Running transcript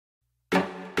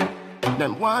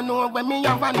Them want know when me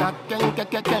have a knock.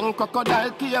 Ken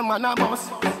crocodile came on a bus.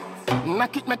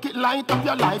 Knock it, make it light up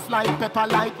your life like pepper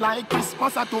light like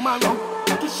Christmas or tomorrow.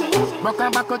 Broke a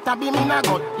back out a beam in a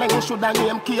gut. Then shoulda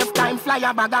name cave time fly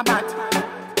a bag of bat.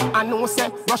 I know say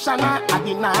Russian I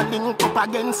did not link up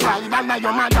against Ride and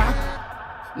your mother.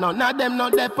 None of them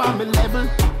not there on me level.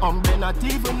 They not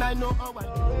even I know how I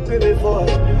before.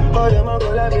 Oh, them a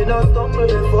go like me not stumble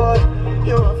before.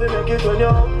 You have to make it when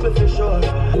you're humble for sure.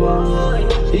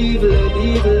 Evil and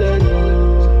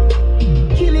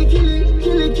kill it.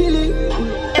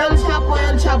 El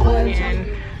Chapo. And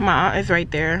my aunt is right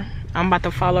there. I'm about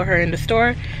to follow her in the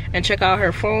store and check out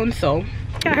her phone. So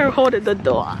got her holding the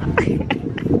door.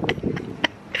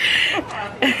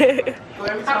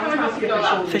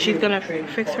 So she's gonna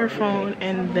fix her phone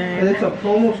and then It's a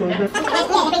promo, so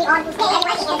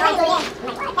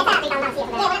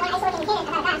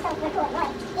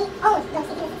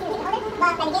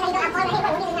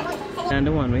and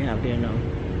the one we have there now.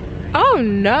 oh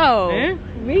no, Eh?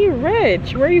 we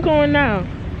rich. Where are you going now?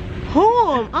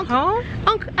 Home. Home?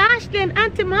 Uncle Ashley and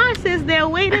Auntie Marcy's there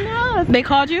waiting us. They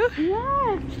called you?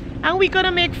 Yes. And we're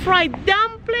gonna make fried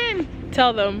dumpling.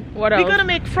 Tell them what else. We're gonna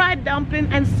make fried dumpling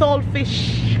and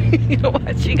saltfish. You know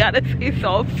what? She gotta say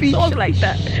saltfish like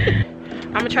that.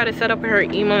 I'm gonna try to set up her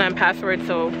email and password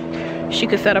so she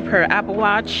could set up her Apple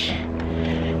Watch.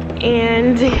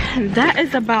 And that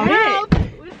is about it.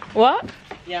 What?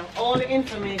 Yeah, all the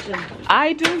information.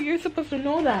 I do. You're supposed to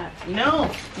know that. No.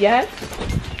 Yes?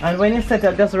 And when you set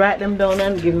up, just write them down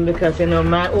and give them because you know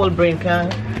my old brain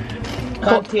can't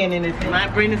contain anything. My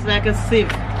brain is like a sieve.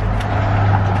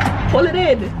 Pull it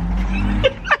in.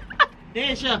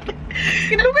 There, sure.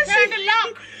 You know what? Turn the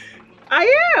lock. I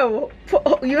am.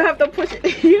 You have to push it.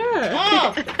 Yeah.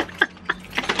 Oh.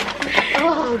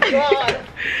 Oh God.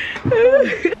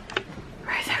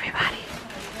 Where's everybody?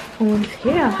 Who's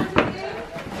here?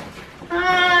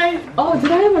 Hi. Oh,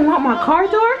 did I even lock my car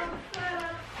door?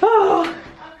 Oh,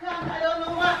 I don't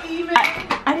know what even. I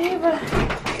didn't even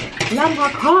lock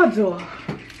my car door.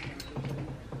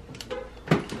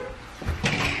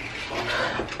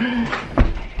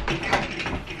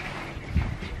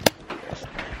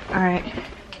 Alright,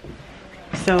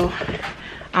 so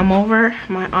I'm over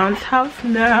my aunt's house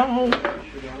now.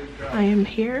 I am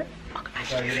here. Oh,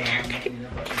 gosh.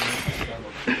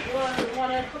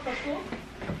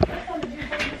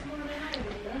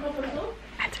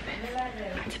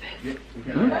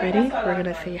 Ready? We're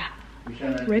gonna say hi.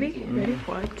 Ready? Ready?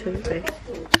 1, 2, 3.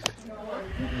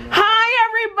 Hi,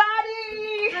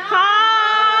 everybody!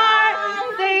 Hi!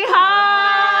 Say hi!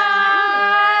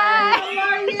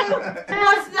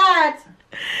 What's that?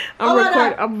 I'm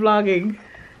recording. I'm vlogging.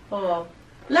 Oh.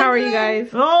 How are you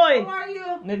guys? Oi. How are you?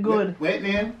 They're good. Wait,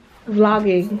 man.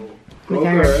 Vlogging. Go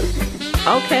girl.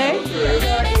 Okay.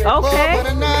 Okay. Go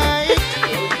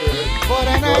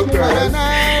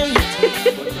girl.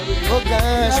 Oh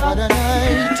gosh, what a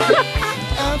night.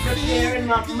 I'm Preparing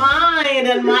my mind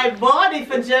and my body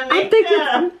for Jamaica.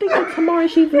 I'm thinking tomorrow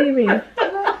she's leaving. I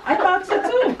thought so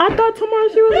too. I thought tomorrow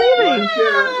she was leaving.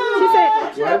 She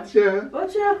said,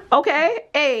 Watcha. okay,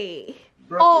 hey.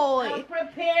 Break I'm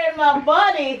preparing my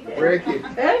body. it. Break it.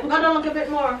 We're gonna look a bit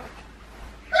more.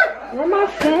 Where's my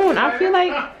phone? I feel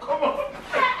like Come on,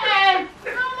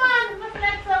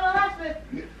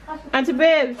 let's Auntie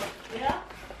Babe. Yeah.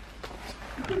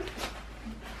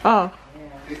 Oh.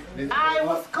 I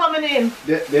was coming in,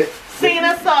 That. singing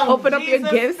a song. Open up your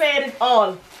Jesus gifts. Paid it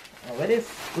all. Oh, what is?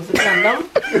 Was it condom?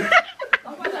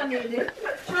 Oh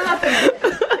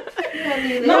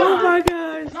my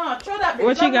gosh. No, throw that.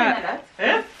 What you got?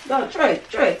 Eh? No, throw it. Just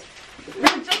throw it.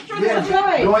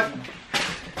 You know what?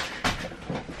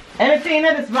 Anything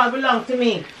in this bag belongs to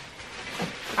me.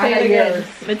 I got yours.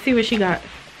 Let's see what she got.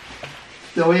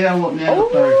 So we have what man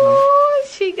first. Oh,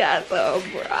 she got some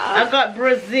bra. I got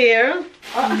Brazil.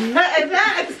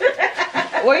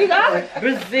 What you got?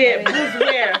 Brazil.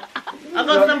 Brucewear. I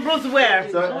got some Brucewear.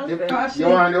 So you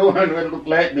want the one that look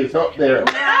like this up there.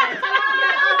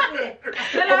 Wait,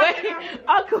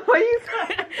 Uncle, what you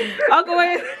say? Uncle,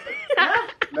 wait.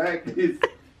 Like this.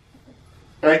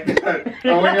 Like that.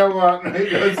 And when you walk like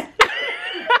this.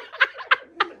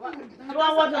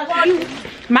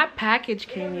 My package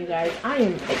came, you guys. I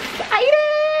am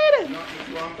excited.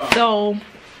 So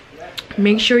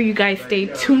make sure you guys stay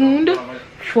tuned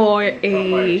for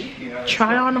a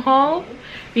try on haul,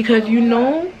 because you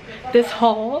know this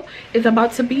haul is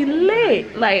about to be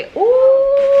lit. Like,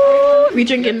 ooh, we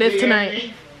drinking this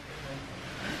tonight.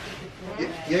 You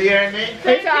hearing me?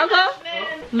 Hey, Uncle.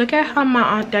 Look at how my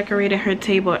aunt decorated her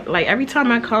table. Like every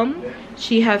time I come,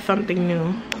 she has something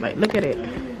new. Like, look at it.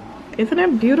 Isn't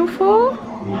it beautiful?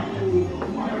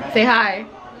 Say hi.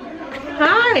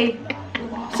 Hi.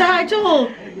 Say hi to who?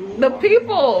 The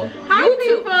people. Hi, YouTube.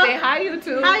 people. Say hi,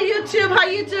 YouTube. Hi YouTube, how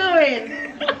you doing?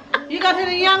 You got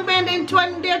any young men in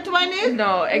their 20s?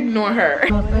 No, ignore her.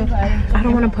 I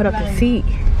don't want to put up the seat,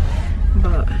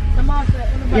 but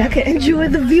y'all can enjoy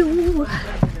the view.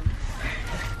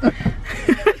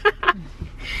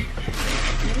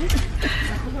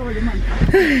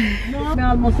 I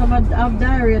almost have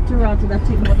diarrhea to run to that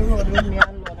thing on the road with me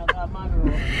alone on that man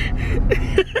road.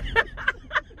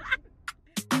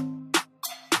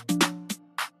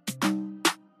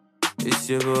 It's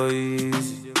your boy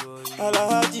Easy.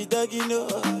 Alahaji Dagino.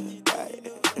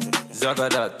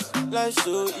 Zagadat. Life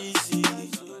so easy.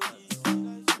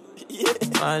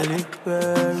 Malik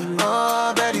Berry.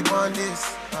 Oh, Betty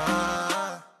Bondis.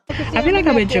 I feel like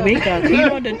I'm in Jamaica. You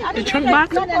know the trunk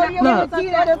box? Look.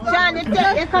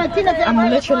 I'm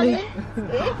literally.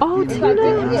 Oh,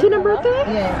 Tina birthday?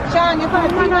 Yeah. Sean, you Oh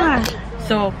my gosh.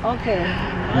 So, okay.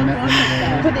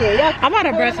 I'm out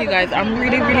of breath, you guys. I'm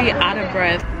really, really out of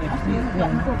breath.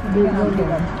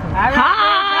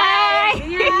 Hi!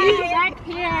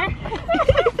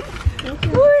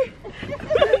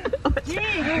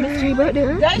 Miss G birthday,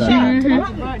 right?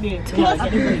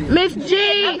 Miss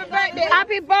G!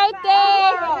 Happy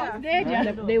birthday!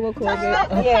 They will call it.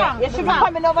 Yeah, you should be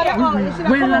coming over there. You should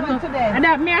be coming over today. And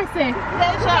that me I say.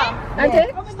 Okay.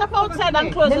 Step outside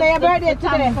and close. Today your birthday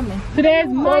today. Today is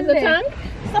Monday.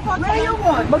 Step outside. Where you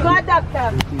want? But go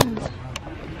doctor.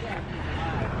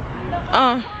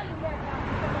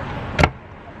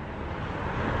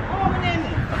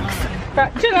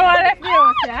 You know what I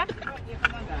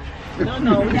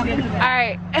No.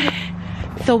 Alright.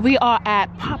 So we are at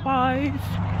Popeyes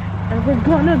and we're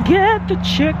gonna get the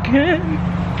chicken.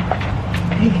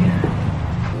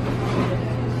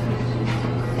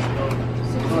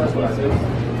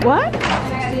 What?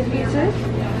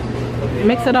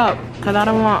 Mix it up, cause I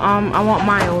don't want I want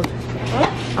mild.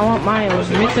 I want mild.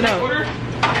 Mix it up.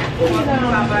 A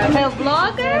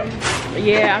vlogger?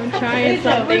 Yeah, I'm trying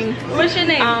something. What's your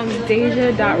name?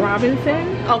 Deja.Robinson.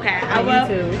 Okay, I will.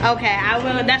 Okay, I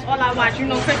will. That's all I watch. You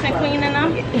know Chris and Queen and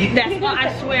them? That's all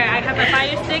I swear. I have a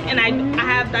Fire Stick and I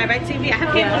have DirecTV. I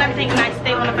have cable and everything and I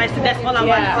stay on the Fire Stick. That's all I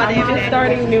watch all day, I'm every just day.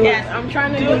 starting new. Yes. I'm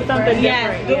trying to do something different.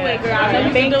 Yes, do it, girl.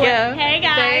 Thank you. Hey,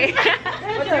 guys.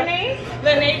 What's your name?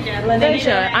 Lanesia.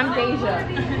 Deja. I'm Deja.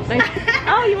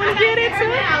 Oh, you want to get it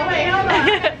too? Wait, hold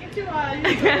on.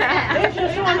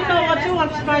 She want to know what you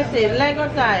want spicy, leg or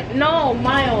thigh? No,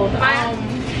 mild.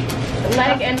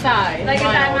 Leg and thigh. Like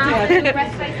mild. I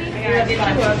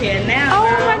got you up here now. Oh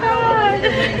my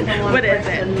god. What is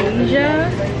it? Deja.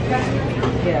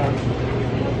 Yeah.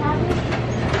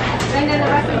 And then the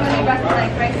rest of the rest is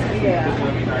like rice.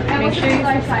 Yeah. Make sure you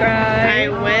subscribe. I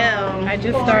will. I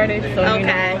just started, so you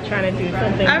know, I'm trying to do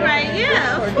something. All right,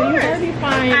 yeah, of course. Be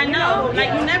fine. I know,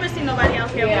 like you never see nobody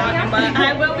else here vlogging, but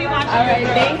I will be watching. All right,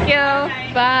 thank you.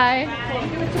 Bye.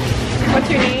 What's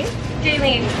your name?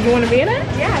 Jaylene. You want to be in it?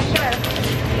 Yeah, sure.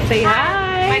 Say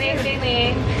hi. My name's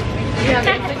Jaylene. You have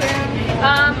Instagram?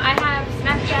 I have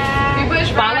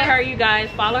Snapchat. Follow her, you guys.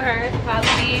 Follow her. Follow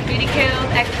me, Beauty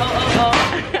Kills XOOO.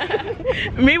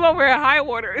 Me while we're at high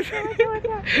waters.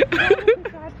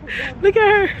 Look at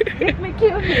her.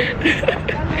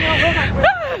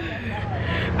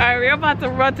 Alright, we're about to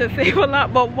run to Save a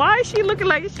Lot, but why is she looking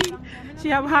like she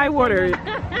have high water?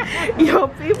 Yo,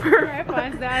 people.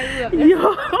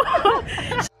 Yo.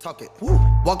 Talk it. Woo.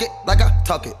 Walk it like I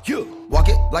talk it. You walk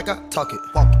it like I talk it.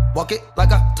 Walk it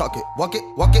like I talk it. Walk it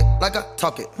like I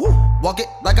talk it. Woo. Walk it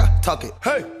like I talk it.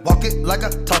 Hey. Walk it like I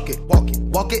talk it. Walk it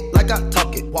like I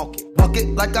talk it. Walk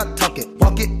it like I talk it.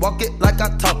 Walk it like I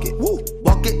talk it. Woo.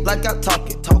 Walk it like I talk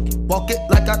it. Walk it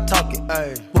like I talk it.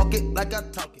 Hey. Walk it like I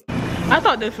talk it. I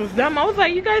thought this was them. I was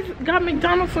like, you guys got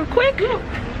McDonald's so quick.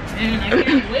 And I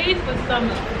can't wait for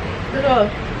summer.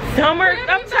 Summer,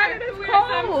 I'm tired of this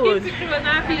cold.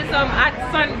 Some hot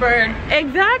sunburn.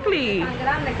 Exactly.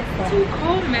 Too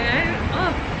cold, man.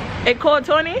 Oh, It cold,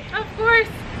 Tony? of course.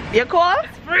 You cold?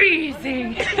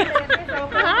 Freezing.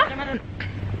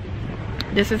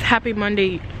 This is Happy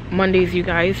Mondays, you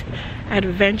guys.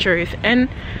 Adventures. And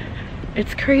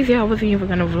it's crazy I wasn't even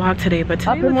gonna vlog today, but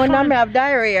today was fun. I'm gonna have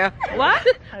diarrhea. What?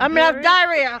 I'm gonna have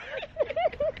diarrhea.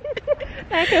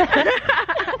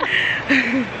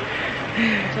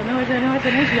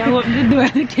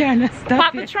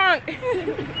 Pop the trunk.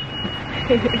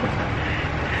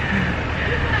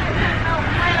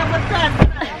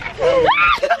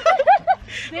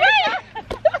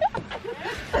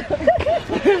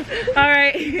 All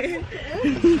right.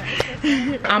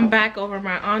 I'm back over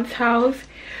my aunt's house.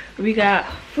 We got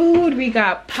food, we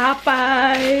got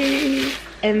Popeyes,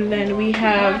 and then we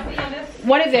have,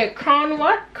 what is it, Crown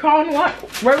what? Crown what?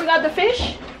 Where we got the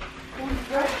fish?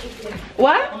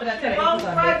 What?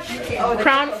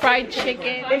 Crown fried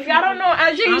chicken. If y'all don't know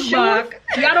Ajay's shoes, y'all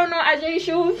don't know Ajay's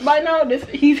shoes by now,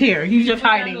 he's here. He's just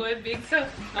hiding. Look,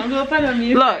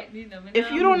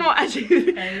 if you don't know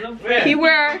Ajay, he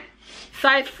wear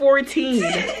size 14,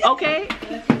 okay?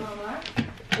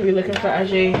 We're looking for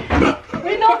Ajay.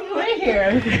 We know you in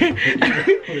here.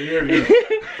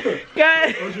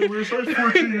 Guys,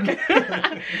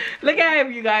 look at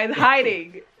him, you guys,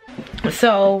 hiding.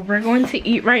 So we're going to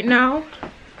eat right now.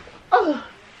 Oh.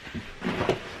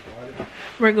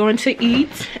 We're going to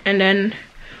eat, and then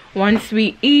once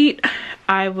we eat,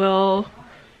 I will,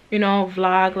 you know,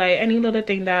 vlog like any little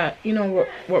thing that, you know,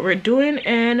 what we're doing.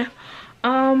 And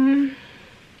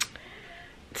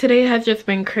today has just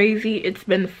been crazy. It's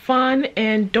been fun,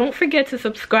 and don't forget to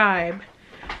subscribe.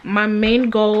 My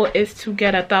main goal is to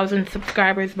get 1,000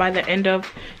 subscribers by the end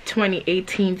of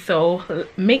 2018, so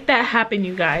make that happen,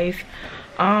 you guys.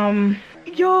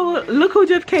 Yo, look who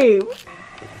just came.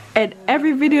 And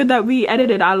every video that we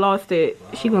edited, I lost it.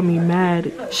 She gonna be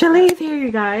mad. Shalee's here, you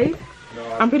guys.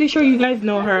 I'm pretty sure you guys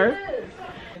know her.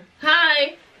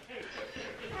 Hi.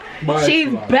 Bye. She's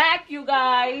back, you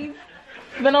guys.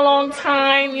 It's been a long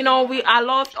time, you know. I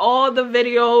lost all the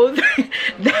videos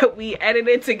that we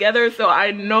edited together, so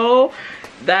I know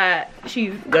that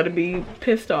she's gonna be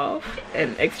pissed off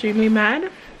and extremely mad.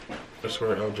 That's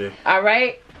right, LJ. All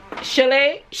right,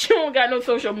 Shalee, she don't got no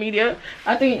social media.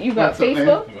 I think you got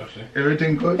Facebook.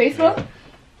 Everything good? Facebook.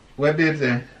 What did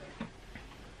they?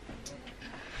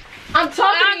 I'm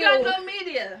talking to you. I got no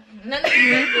media. None of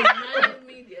your business. None of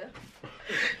media.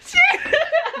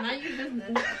 None of your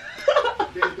business.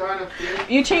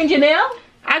 You change your nail?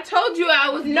 I told you I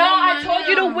was. No, I told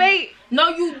you to wait. No,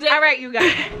 you didn't. All right, you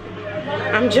guys.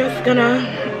 I'm just gonna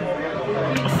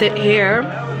sit here.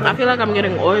 I feel like I'm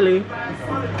getting oily,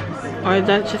 or is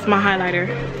that just my highlighter?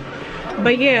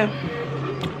 But yeah,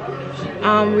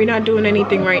 we're not doing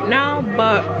anything right now,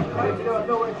 but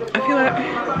I feel like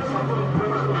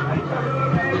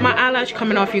my eyelash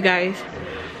coming off, you guys.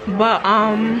 But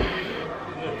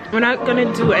we're not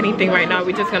gonna do anything right now.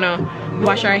 We're just gonna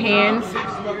wash our hands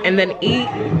and then eat,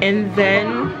 and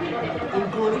then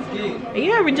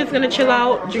yeah, we're just gonna chill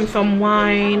out, drink some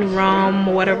wine, rum,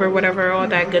 whatever, all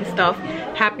that good stuff.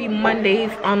 Happy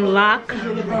Mondays on lock.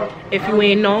 If you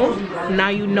ain't know, now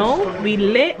you know. We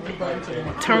lit,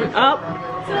 turn up.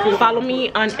 Follow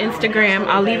me on Instagram.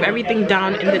 I'll leave everything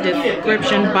down in the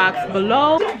description box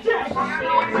below.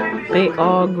 They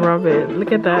all grub it.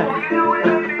 Look at that.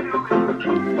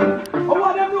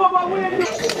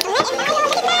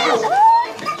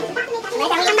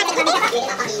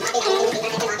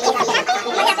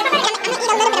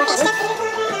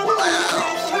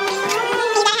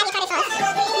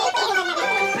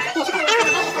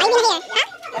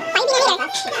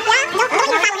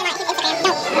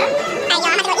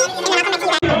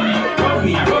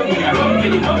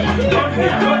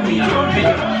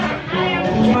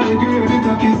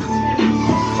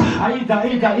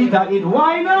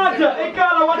 Why not?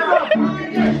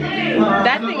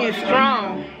 That thing is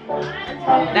strong.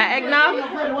 That eggnog,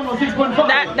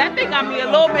 that thing got me a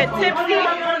little bit tipsy.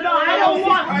 I don't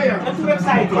want. I'm too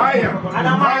excited. And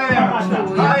I'm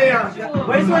higher.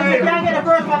 Wait, so you can't get the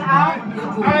first one out?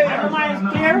 Am I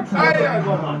clear?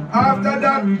 After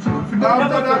that,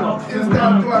 it's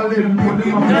down to a little bit.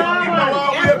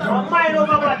 Mind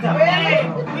over water.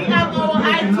 We have our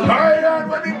IT. Higher,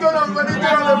 when it done the first.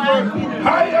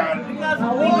 Higher.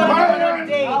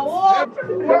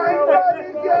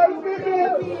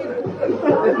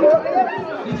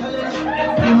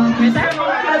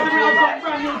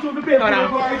 Hold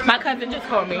on. My cousin just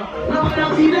called me.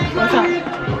 What's up?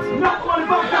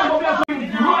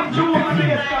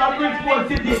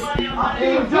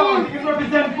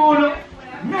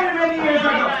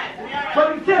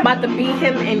 About to beat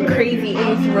him in Crazy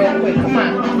 8s real quick. Come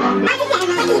on.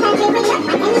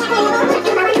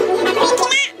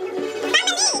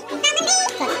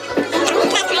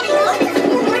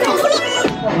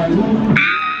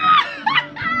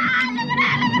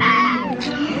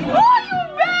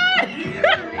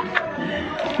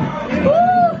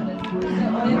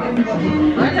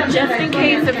 Just in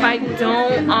case if I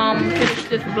don't finish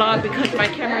this vlog because my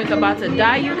camera is about to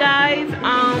die, you guys,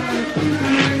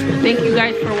 thank you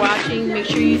guys for watching. Make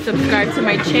sure you subscribe to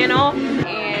my channel,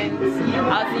 and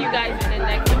I'll see you guys in the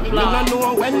next vlog.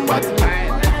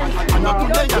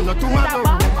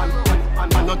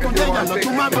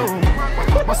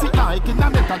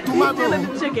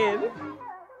 Chicken.